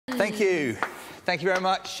Thank you. Thank you very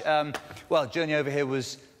much. Well, journey over here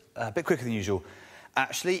was a bit quicker than usual.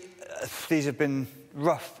 Actually, these have been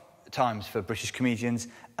rough times for British comedians.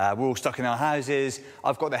 We're all stuck in our houses.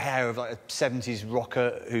 I've got the hair of like a 70s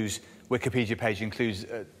rocker whose Wikipedia page includes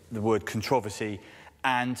the word controversy,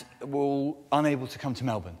 and we're all unable to come to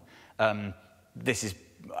Melbourne. This is,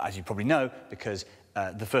 as you probably know, because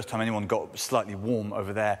the first time anyone got slightly warm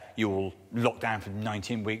over there, you all locked down for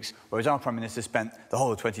 19 weeks, whereas our Prime Minister spent the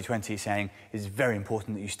whole of 2020 saying it's very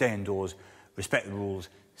important that you stay indoors, respect the rules,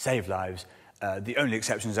 save lives. The only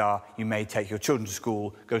exceptions are you may take your children to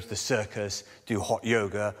school, go to the circus, do hot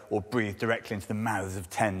yoga, or breathe directly into the mouths of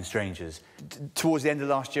 10 strangers. Towards the end of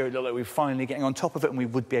last year, it looked like we were finally getting on top of it and we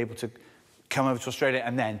would be able to come over to Australia,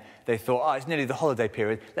 and then they thought, oh, it's nearly the holiday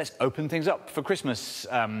period, let's open things up for Christmas.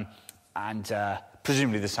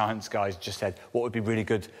 Presumably the science guys just said what would be really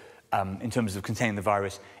good in terms of containing the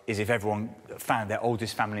virus is if everyone found their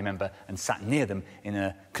oldest family member and sat near them in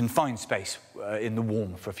a confined space in the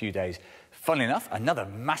warm for a few days. Funnily enough, another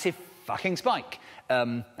massive fucking spike.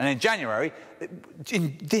 And in January,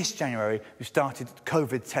 this January, we started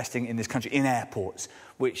COVID testing in this country in airports,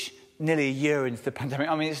 which nearly a year into the pandemic,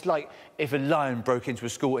 I mean, it's like if a lion broke into a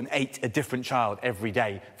school and ate a different child every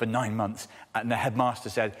day for 9 months, and the headmaster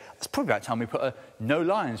said, it's probably about time we put a "No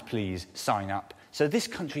lions, please" sign up. So this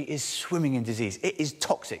country is swimming in disease. It is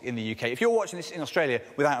toxic in the UK. If you're watching this in Australia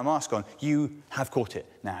without a mask on, you have caught it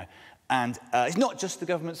now. And it's not just the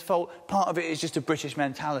government's fault. Part of it is just a British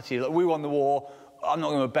mentality. Like, we won the war, I'm not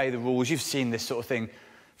going to obey the rules. You've seen this sort of thing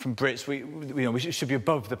from Brits. We should be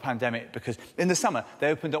above the pandemic, because in the summer they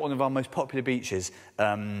opened up one of our most popular beaches.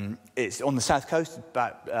 It's on the south coast,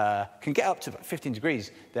 can get up to about 15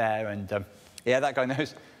 degrees there, and yeah, that guy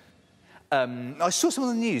knows. I saw some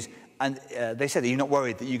on the news, and they said that you're not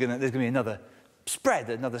worried that there's going to be another spread,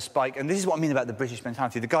 another spike. And this is what I mean about the British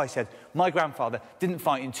mentality. The guy said, my grandfather didn't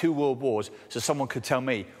fight in 2 world wars, so someone could tell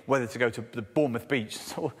me whether to go to the Bournemouth beach.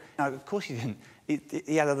 So, no, of course he didn't.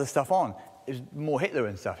 He had other stuff on. It was more Hitler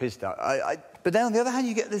and stuff, his stuff. But then on the other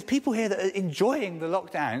hand, there's people here that are enjoying the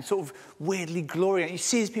lockdown, sort of weirdly glorying. You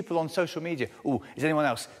see these people on social media. Oh, is anyone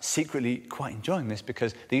else secretly quite enjoying this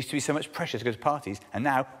because there used to be so much pressure to go to parties and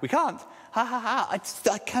now we can't? Ha ha ha.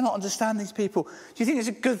 I cannot understand these people. Do you think it's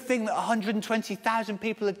a good thing that 120,000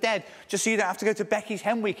 people are dead just so you don't have to go to Becky's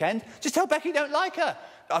hen weekend? Just tell Becky you don't like her.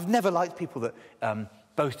 I've never liked people that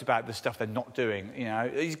boast about the stuff they're not doing. You know,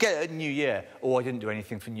 you get a New Year. Oh, I didn't do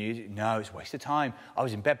anything for New Year's. No, it's a waste of time. I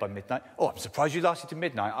was in bed by midnight. Oh, I'm surprised you lasted to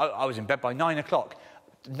midnight. I was in bed by 9 o'clock.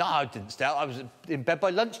 No, I didn't stay out. I was in bed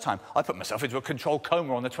by lunchtime. I put myself into a controlled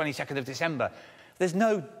coma on the 22nd of December. There's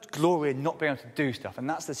no glory in not being able to do stuff, and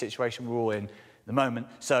that's the situation we're all in at the moment.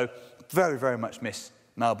 So, very, very much miss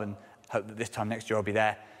Melbourne. Hope that this time next year I'll be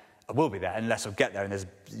there. I will be there, unless I get there and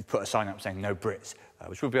you put a sign up saying no Brits,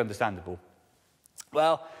 which would be understandable.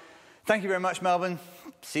 Well, thank you very much, Melbourne.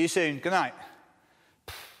 See you soon. Good night.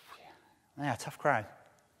 Yeah, tough crowd.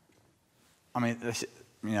 I mean, this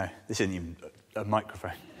isn't even a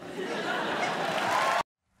microphone.